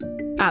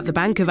At the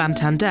Bank of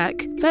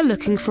Antandek, they're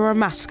looking for a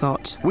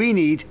mascot. We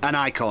need an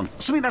icon.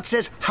 Something that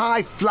says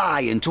high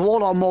flying to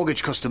all our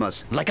mortgage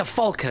customers. Like a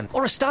falcon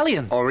or a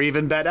stallion. Or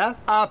even better,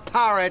 a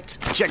parrot.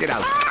 Check it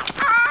out.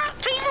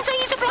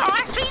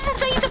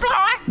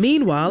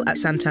 Meanwhile, at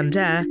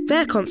Santander,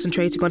 they're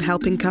concentrating on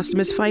helping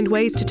customers find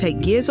ways to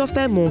take years off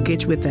their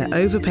mortgage with their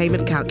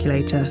overpayment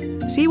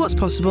calculator. See what's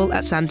possible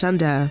at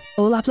Santander.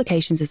 All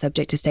applications are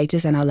subject to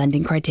status and our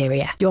lending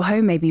criteria. Your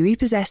home may be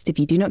repossessed if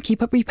you do not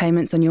keep up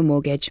repayments on your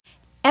mortgage.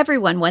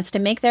 Everyone wants to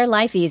make their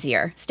life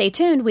easier. Stay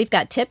tuned. We've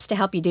got tips to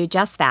help you do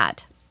just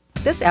that.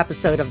 This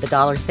episode of the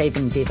Dollar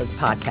Saving Divas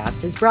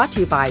podcast is brought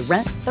to you by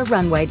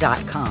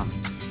RentTheRunway.com.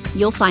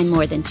 You'll find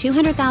more than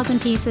 200,000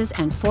 pieces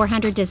and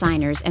 400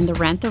 designers in the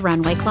Rent the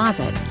Runway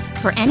closet.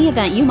 For any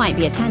event you might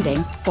be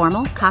attending,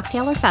 formal,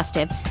 cocktail, or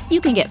festive,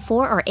 you can get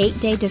 4 or 8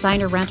 day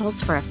designer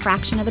rentals for a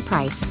fraction of the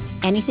price.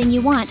 Anything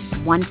you want,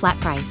 one flat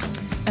price.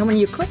 And when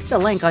you click the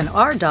link on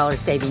our Dollar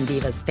Saving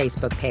Divas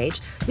Facebook page,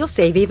 you'll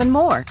save even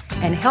more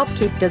and help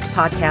keep this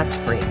podcast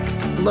free.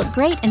 Look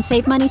great and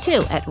save money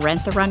too at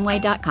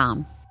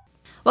renttherunway.com.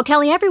 Well,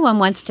 Kelly, everyone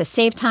wants to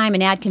save time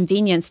and add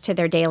convenience to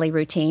their daily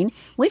routine.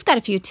 We've got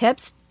a few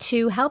tips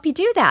to help you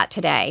do that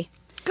today.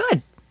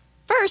 Good.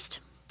 First,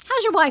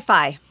 how's your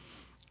Wi-Fi?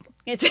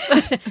 Is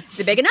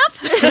it big enough?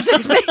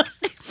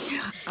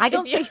 I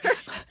don't think...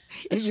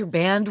 Is your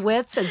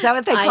bandwidth? Is that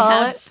what they call I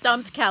have it?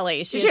 Stumped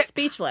Kelly. She's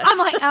speechless.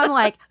 I'm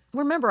like,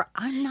 remember,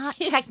 I'm not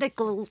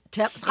technical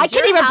tips. I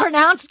can't even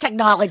pronounce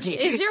technology.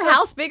 Is your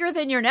house bigger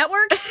than your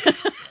network?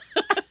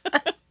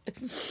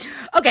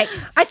 Okay,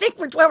 I think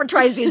what we're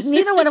trying to see is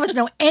neither one of us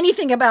know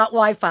anything about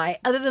Wi-Fi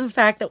other than the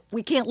fact that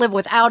we can't live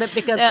without it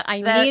because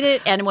I need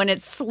it, and when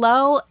it's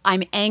slow,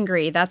 I'm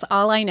angry. That's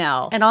all I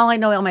know. And all I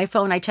know on my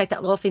phone, I check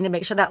that little thing to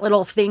make sure that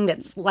little thing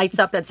that lights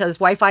up that says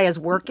Wi-Fi is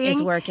working.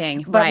 Is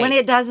working, But right. when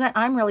it doesn't,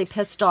 I'm really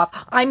pissed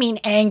off. I mean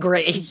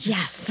angry.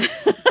 Yes.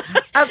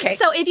 Okay.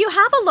 So if you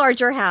have a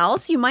larger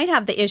house, you might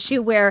have the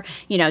issue where,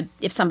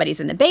 if somebody's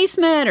in the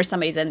basement or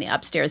somebody's in the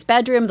upstairs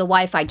bedroom, the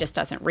Wi-Fi just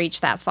doesn't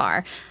reach that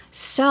far.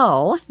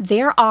 So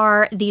there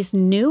are these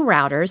new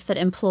routers that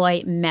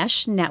employ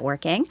mesh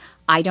networking.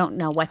 I don't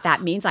know what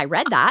that means. I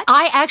read that.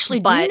 I actually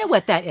do know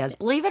what that is,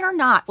 believe it or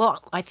not.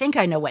 Well, I think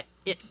I know what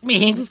it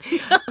means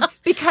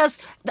because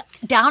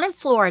down in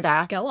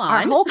Florida, Go on.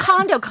 Our whole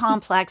condo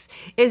complex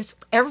is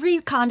every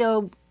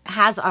condo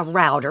has a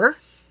router.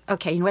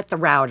 Okay, you know what the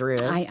router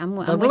is? I'm the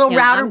with little you.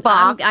 router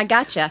box. I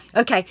gotcha.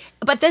 Okay,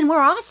 but then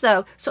we're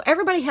also, so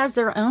everybody has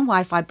their own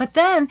Wi-Fi. But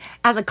then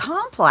as a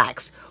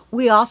complex,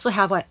 we also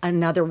have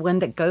another one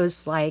that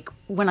goes like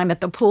when I'm at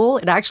the pool,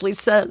 it actually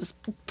says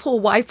pool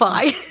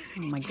Wi-Fi.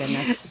 Oh, my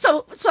goodness.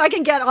 So I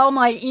can get all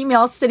my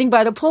emails sitting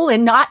by the pool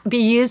and not be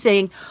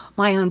using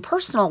my own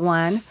personal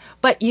one,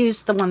 but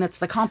use the one that's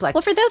the complex.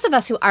 Well, for those of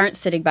us who aren't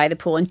sitting by the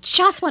pool and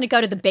just want to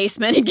go to the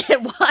basement and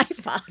get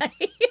Wi-Fi.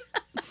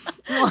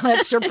 Well,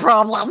 that's your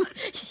problem.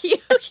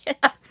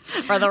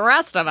 For the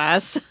rest of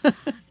us.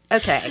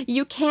 Okay.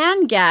 You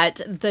can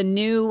get the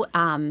new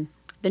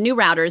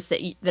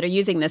routers that are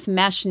using this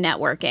mesh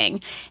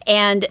networking,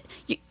 and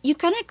you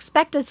can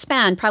expect to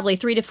spend probably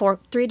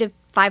 $300 to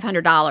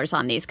 $500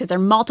 on these because they're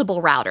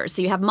multiple routers.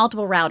 So you have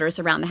multiple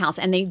routers around the house,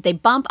 and they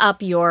bump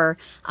up your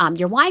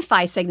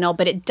Wi-Fi signal,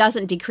 but it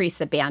doesn't decrease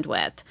the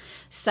bandwidth.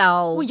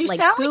 So, well, you like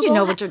sound Google, like you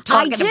know what you're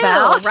talking I do,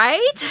 about,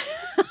 right?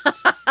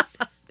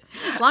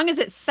 As long as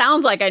it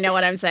sounds like I know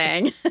what I'm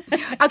saying.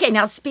 Okay,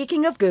 now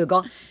speaking of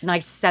Google,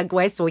 nice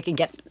segue so we can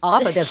get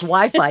off of this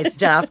Wi-Fi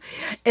stuff,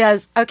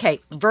 is,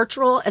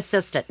 virtual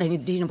assistant.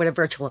 Do you know what a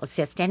virtual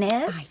assistant is?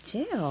 I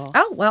do.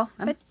 Oh, well,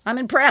 I'm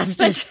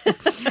impressed.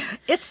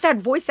 It's that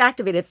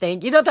voice-activated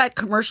thing. You know that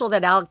commercial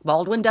that Alec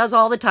Baldwin does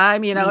all the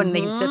time, and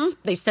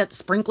they set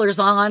sprinklers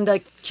on to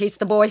chase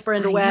the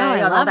boyfriend away.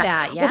 I love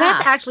that, yeah. Well,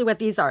 that's actually what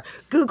these are.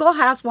 Google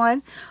has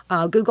one,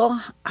 Google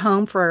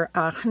Home for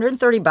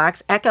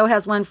 $130. Echo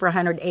has one for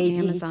 $180.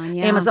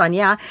 Amazon,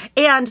 yeah.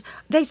 And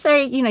they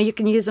say, you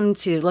can use them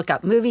to look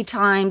up movie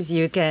times.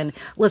 You can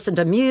listen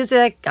to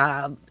music,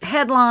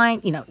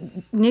 headline,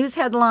 news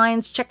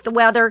headlines, check the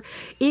weather,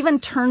 even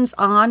turns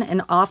on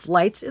and off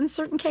lights in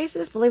certain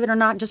cases, believe it or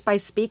not, just by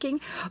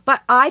speaking.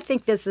 But I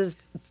think this is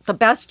the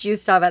best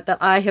use of it that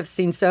I have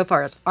seen so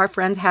far. Is our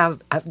friends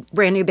have a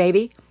brand new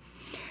baby.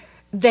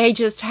 They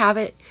just have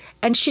it.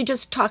 And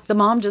the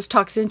mom just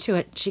talks into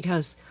it. She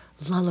goes,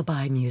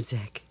 lullaby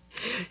music.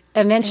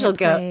 And then she'll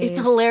go, it's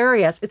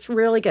hilarious. It's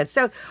really good.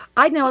 So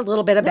I know a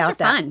little bit about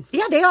that. Fun.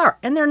 Yeah, they are.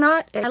 And they're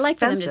not expensive. I like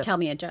for them to tell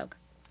me a joke.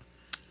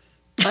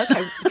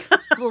 Okay.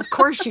 Well, of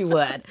course you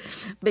would.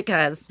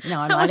 Because, no,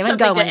 I'm not even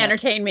something going to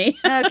entertain me.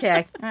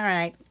 Okay. All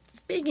right.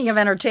 Speaking of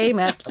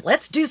entertainment,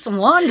 let's do some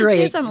laundry.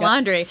 Do some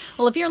laundry.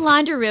 Well, if your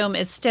laundry room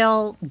is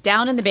still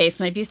down in the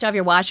basement, if you still have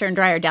your washer and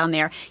dryer down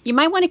there, you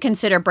might want to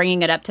consider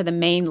bringing it up to the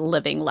main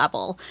living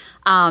level.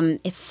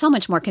 It's so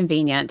much more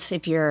convenient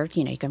if you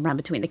can run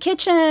between the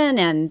kitchen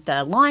and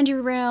the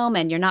laundry room,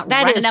 and you're not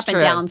running up and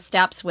down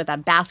steps with a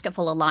basket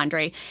full of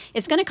laundry.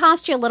 It's going to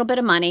cost you a little bit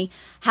of money.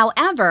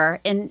 However,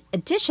 in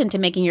addition to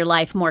making your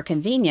life more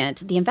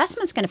convenient, the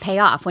investment's going to pay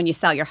off when you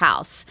sell your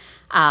house.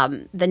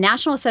 The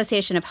National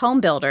Association of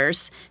Home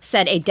Builders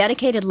said a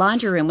dedicated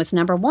laundry room was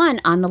number one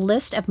on the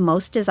list of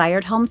most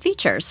desired home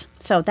features.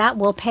 So that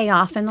will pay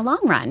off in the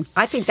long run.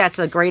 I think that's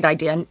a great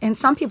idea. And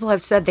some people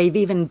have said they've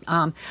even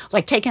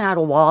taken out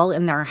a wall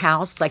in their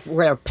house, like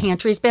where a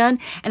pantry's been,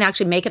 and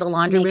actually make it a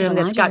laundry room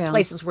that's got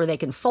places where they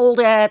can fold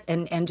it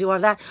and do all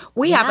that.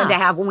 We happen to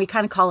have one. We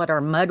kind of call it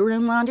our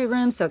mudroom laundry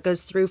room, so it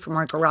goes through from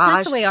our garage.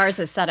 That's the way ours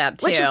is set up,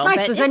 too. Which is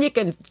nice, because then you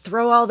can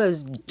throw all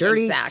those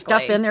dirty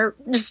stuff in there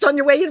just on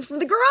your way in from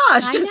the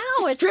garage. I just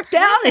know, it's strip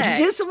down and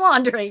do some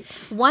laundry.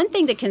 One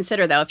thing to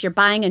consider, though, if you're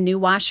buying a new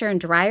washer and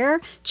dryer,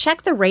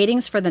 check the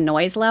ratings for the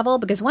noise level,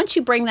 because once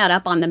you bring that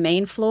up on the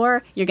main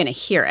floor, you're going to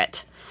hear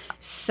it.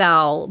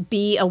 So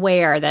be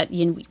aware that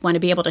you want to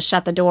be able to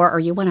shut the door, or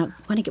you want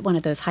to get one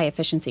of those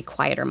high-efficiency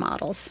quieter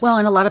models. Well,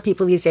 and a lot of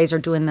people these days are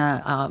doing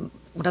the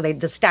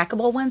the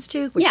stackable ones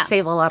too, which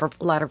save a lot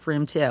of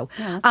room too.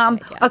 Yeah, that's a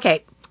good idea.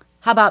 Okay,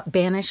 how about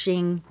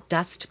banishing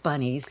dust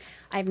bunnies?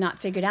 I've not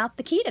figured out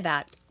the key to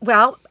that.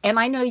 Well, and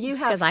I know you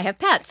have. Because I have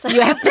pets.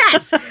 You have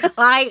pets.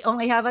 I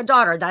only have a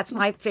daughter. That's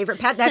my favorite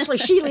pet. And actually,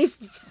 she leaves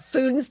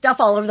food and stuff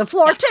all over the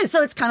floor, too.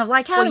 So it's kind of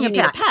like having you a need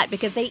pet. a pet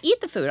because they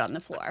eat the food on the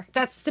floor.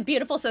 It's a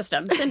beautiful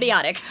system.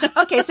 Symbiotic.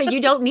 Okay, so you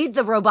don't need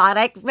the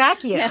robotic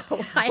vacuum.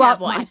 No, I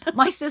have one.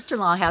 My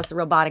sister-in-law has the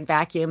robotic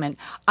vacuum, and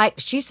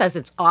she says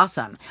it's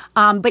awesome.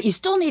 But you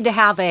still need to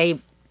have a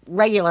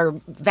regular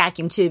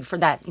vacuum tube for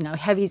that,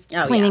 heavy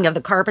cleaning of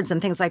the carpets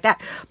and things like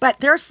that. But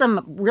there's some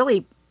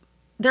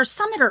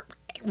that are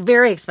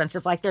very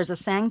expensive. Like there's a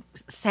Samsung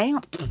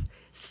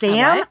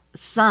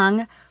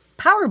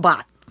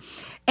PowerBot,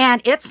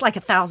 and it's like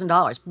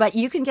 $1,000. But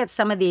you can get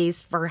some of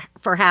these for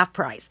half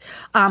price.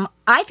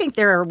 I think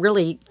they're a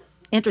really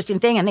interesting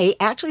thing, and they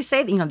actually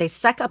say that they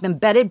suck up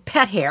embedded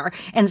pet hair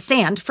and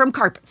sand from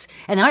carpets,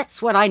 and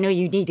that's what I know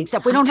you need.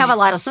 Except we don't have a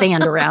lot of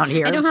sand around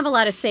here. I don't have a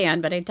lot of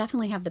sand, but I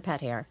definitely have the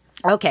pet hair.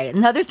 Okay,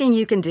 another thing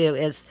you can do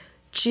is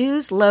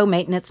choose low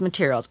maintenance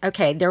materials.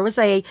 Okay, there was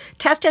a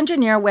test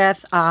engineer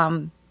with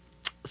what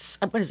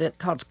is it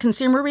called?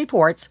 Consumer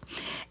Reports,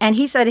 and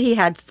he said he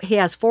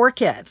has 4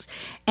 kids,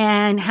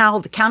 and how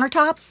the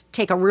countertops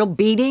take a real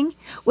beating,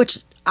 which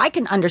I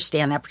can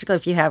understand that, particularly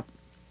if you have.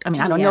 I mean,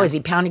 I don't know. Is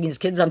he pounding his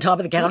kids on top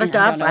of the countertops?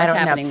 I don't know what's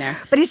happening there.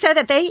 But he said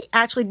that they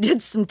actually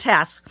did some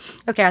tests.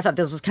 Okay, I thought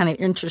this was kind of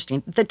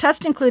interesting. The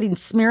test included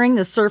smearing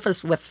the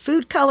surface with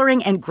food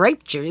coloring and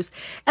grape juice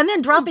and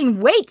then dropping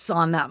weights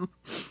on them.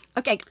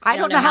 Okay, I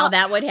don't know how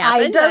that would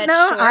happen. I don't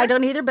know. Sure. I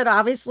don't either, but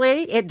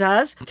obviously it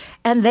does.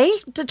 And they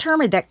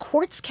determined that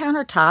quartz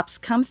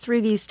countertops come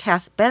through these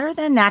tests better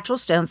than natural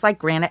stones like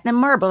granite and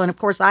marble. And of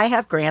course, I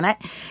have granite,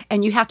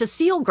 and you have to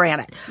seal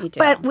granite. You do,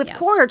 but with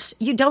quartz,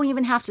 you don't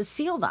even have to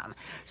seal them.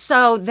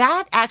 So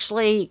that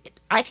actually,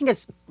 I think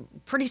it's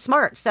pretty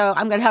smart. So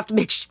I'm going to have to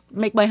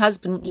make my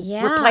husband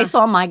replace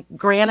all my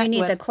granite. You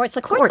need the quartz.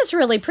 The quartz is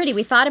really pretty.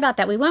 We thought about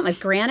that. We went with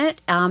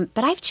granite,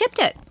 but I've chipped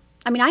it.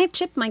 I mean, I have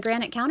chipped my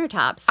granite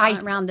countertops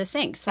around the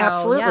sink. So,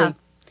 absolutely. Yeah.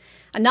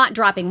 I'm not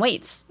dropping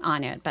weights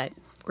on it, but...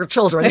 Or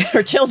children.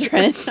 Or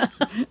children.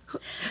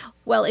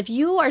 Well, if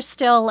you are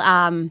still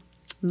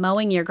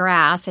mowing your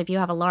grass, if you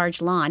have a large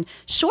lawn,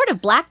 short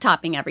of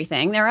blacktopping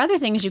everything, there are other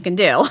things you can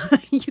do.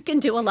 You can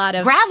do a lot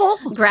of... Gravel,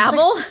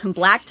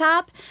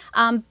 blacktop.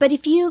 But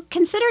if you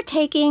consider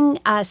taking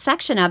a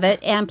section of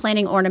it and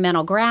planting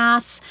ornamental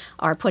grass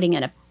or putting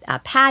in a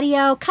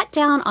patio, cut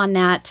down on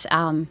that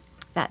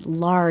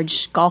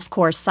large golf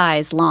course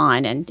size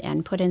lawn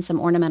and put in some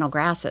ornamental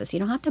grasses. You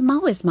don't have to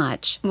mow as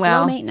much. It's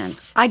low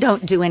maintenance. I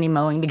don't do any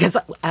mowing because,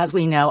 as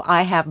we know,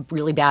 I have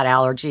really bad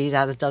allergies,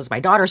 as does my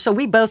daughter. So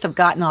we both have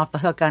gotten off the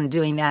hook on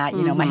doing that.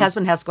 You know, my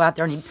husband has to go out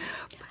there and he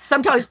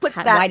sometimes puts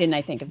that. Why didn't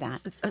I think of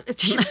that?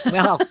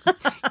 Well,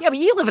 yeah, but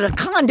you live in a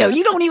condo.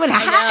 You don't even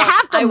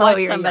have to mow. I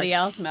watch somebody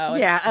else mow.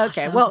 Yeah,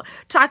 okay. Awesome. Well,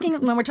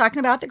 when we're talking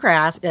about the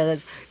grass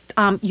is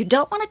you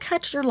don't want to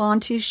cut your lawn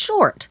too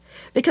short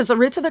because the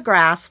roots of the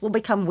grass will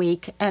become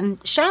weak and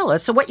shallow.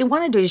 So what you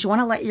want to do is you want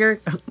to let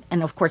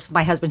and of course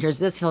my husband hears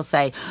this, he'll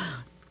say,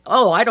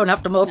 oh, I don't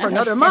have to mow for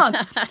another month.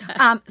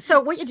 So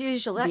what you do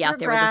is you let be your out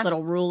there grass... with this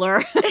little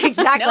ruler.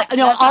 Exactly.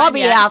 Nope, I'll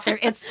be out there.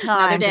 It's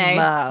time Another day. to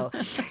mow.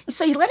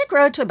 So you let it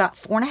grow to about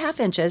 4.5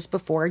 inches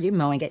before you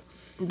mowing it.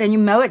 Then you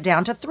mow it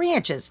down to 3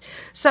 inches.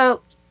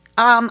 So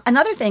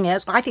another thing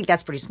is, I think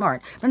that's pretty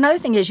smart. But another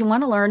thing is you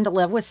want to learn to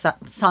live with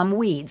some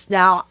weeds.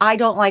 Now, I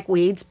don't like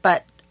weeds,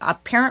 but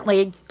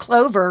apparently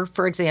clover,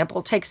 for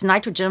example, takes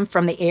nitrogen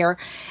from the air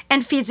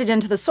and feeds it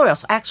into the soil.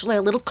 So actually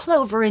a little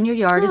clover in your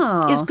yard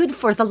is good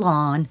for the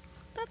lawn.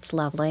 That's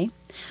lovely.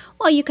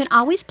 Well, you can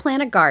always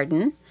plant a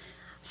garden,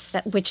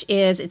 which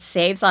it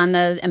saves on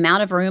the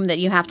amount of room that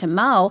you have to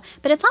mow,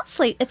 but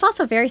it's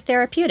also very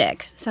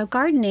therapeutic. So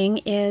gardening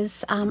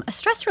is a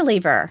stress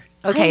reliever.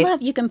 Okay.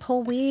 You can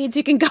pull weeds,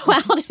 you can go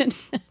out and...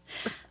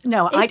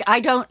 No,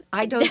 I don't.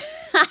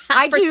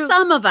 For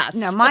some of us.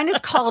 No, mine is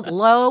called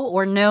low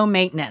or no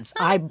maintenance.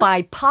 I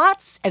buy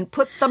pots and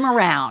put them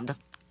around.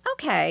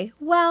 Okay.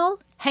 Well,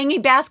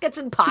 hanging baskets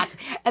and pots.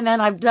 And then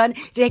it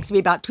takes me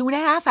about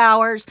 2.5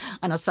 hours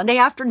on a Sunday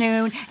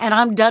afternoon, and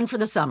I'm done for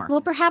the summer.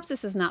 well, perhaps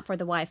this is not for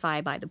the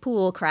Wi-Fi by the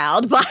pool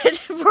crowd, but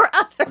for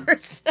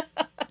others.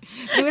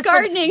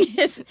 Gardening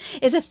is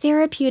a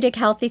therapeutic,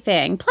 healthy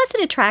thing. Plus,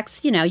 it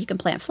attracts, you can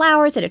plant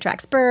flowers, it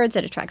attracts birds,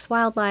 it attracts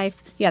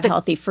wildlife. You have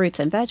healthy fruits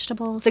and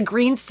vegetables. The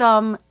green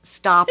thumb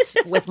stops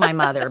with my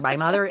mother. My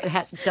mother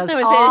does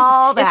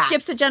all that. It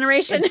skips a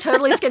generation. It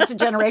totally skips a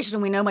generation.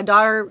 And we know my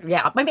daughter,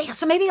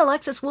 So maybe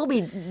Alexis will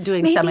be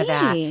doing some of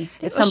that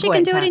at some point. She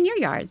can do it in your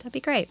yard. That'd be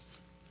great.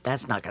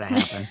 That's not going to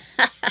happen.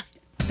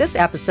 This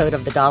episode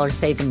of the Dollar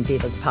Saving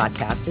Divas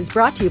podcast is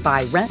brought to you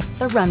by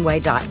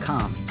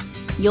RentTheRunway.com.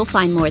 You'll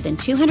find more than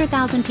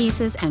 200,000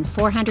 pieces and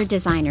 400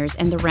 designers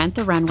in the Rent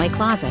the Runway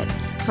closet.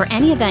 For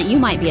any event you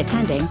might be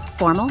attending,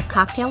 formal,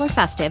 cocktail, or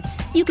festive,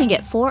 you can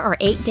get 4 or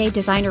 8 day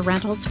designer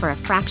rentals for a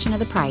fraction of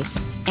the price.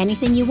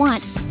 Anything you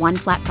want, one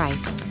flat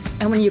price.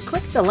 And when you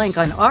click the link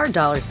on our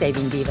Dollar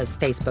Saving Divas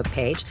Facebook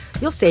page,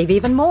 you'll save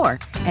even more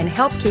and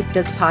help keep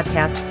this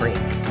podcast free.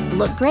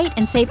 Look great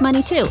and save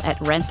money too at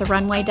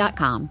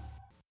renttherunway.com.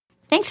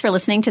 Thanks for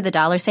listening to the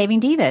Dollar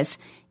Saving Divas.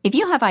 If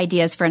you have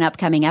ideas for an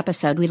upcoming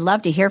episode, we'd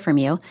love to hear from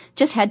you.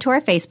 Just head to our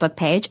Facebook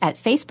page at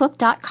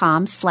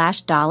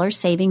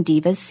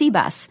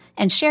facebook.com/DollarSavingDivasCBus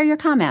and share your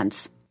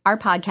comments. Our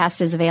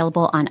podcast is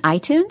available on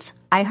iTunes,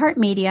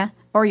 iHeartMedia,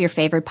 or your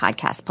favorite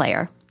podcast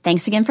player.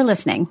 Thanks again for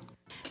listening.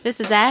 This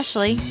is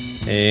Ashley.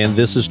 And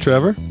this is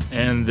Trevor.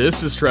 And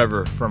this is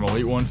Trevor from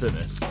Elite One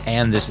Fitness.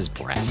 And this is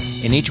Brett.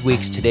 In each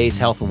week's Today's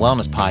Health and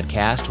Wellness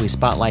podcast, we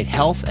spotlight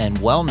health and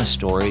wellness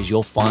stories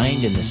you'll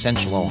find in the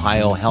Central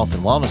Ohio Health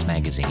and Wellness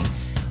magazine,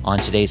 on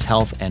Today's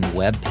Health and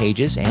web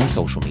pages and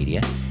social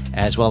media,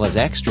 as well as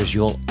extras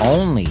you'll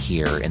only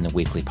hear in the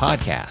weekly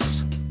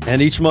podcasts.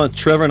 And each month,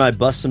 Trevor and I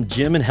bust some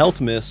gym and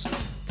health myths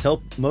to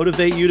help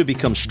motivate you to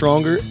become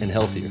stronger and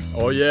healthier.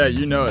 Oh yeah,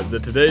 you know it. The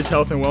Today's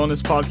Health and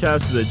Wellness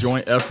podcast is a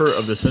joint effort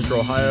of the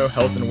Central Ohio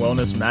Health and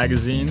Wellness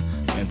magazine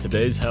and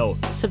Today's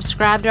Health.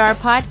 Subscribe to our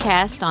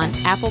podcast on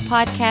Apple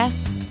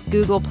Podcasts,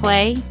 Google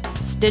Play,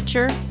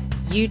 Stitcher,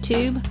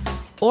 YouTube,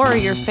 or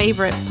your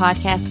favorite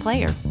podcast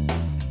player.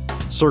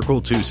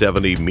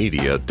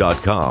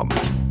 Circle270media.com.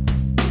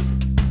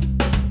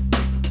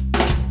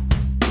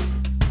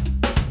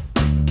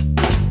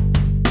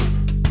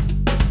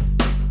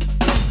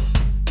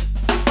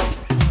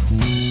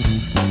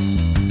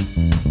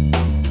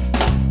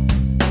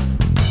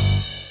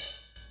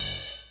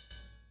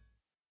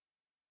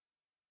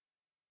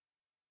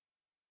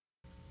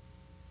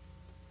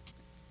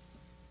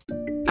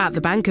 At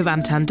the Bank of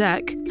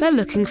Antandek, they're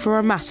looking for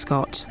a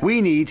mascot.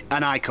 We need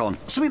an icon.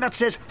 Something that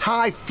says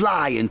high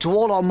flying to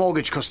all our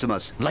mortgage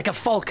customers. Like a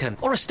falcon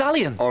or a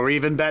stallion. Or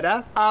even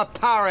better, a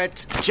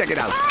parrot. Check it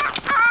out.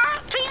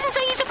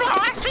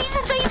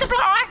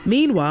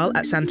 Meanwhile,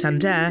 at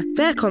Santander,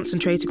 they're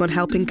concentrating on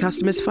helping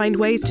customers find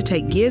ways to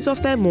take years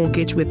off their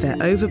mortgage with their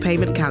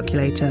overpayment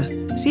calculator.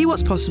 See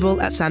what's possible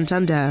at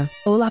Santander.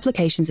 All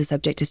applications are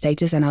subject to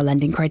status and our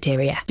lending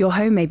criteria. Your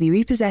home may be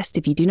repossessed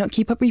if you do not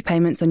keep up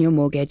repayments on your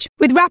mortgage.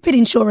 With Rapid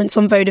Insurance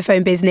on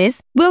Vodafone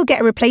Business, we'll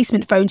get a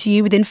replacement phone to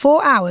you within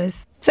 4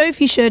 hours. So if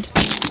you should...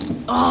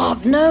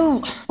 Oh,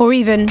 no. Or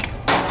even...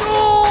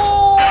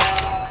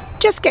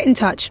 Just get in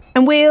touch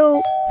and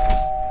we'll...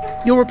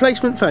 Your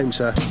replacement phone,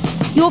 sir?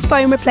 Your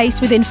phone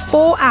replaced within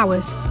 4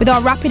 hours with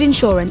our Rapid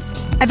Insurance.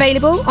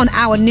 Available on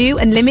our new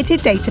and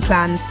limited data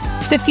plans.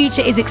 The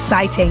future is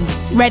exciting.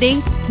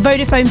 Ready?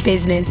 Vodafone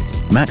Business.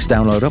 Max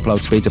download upload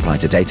speeds apply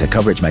to data.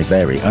 Coverage may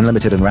vary.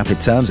 Unlimited and rapid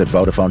terms at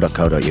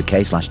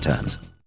vodafone.co.uk/terms.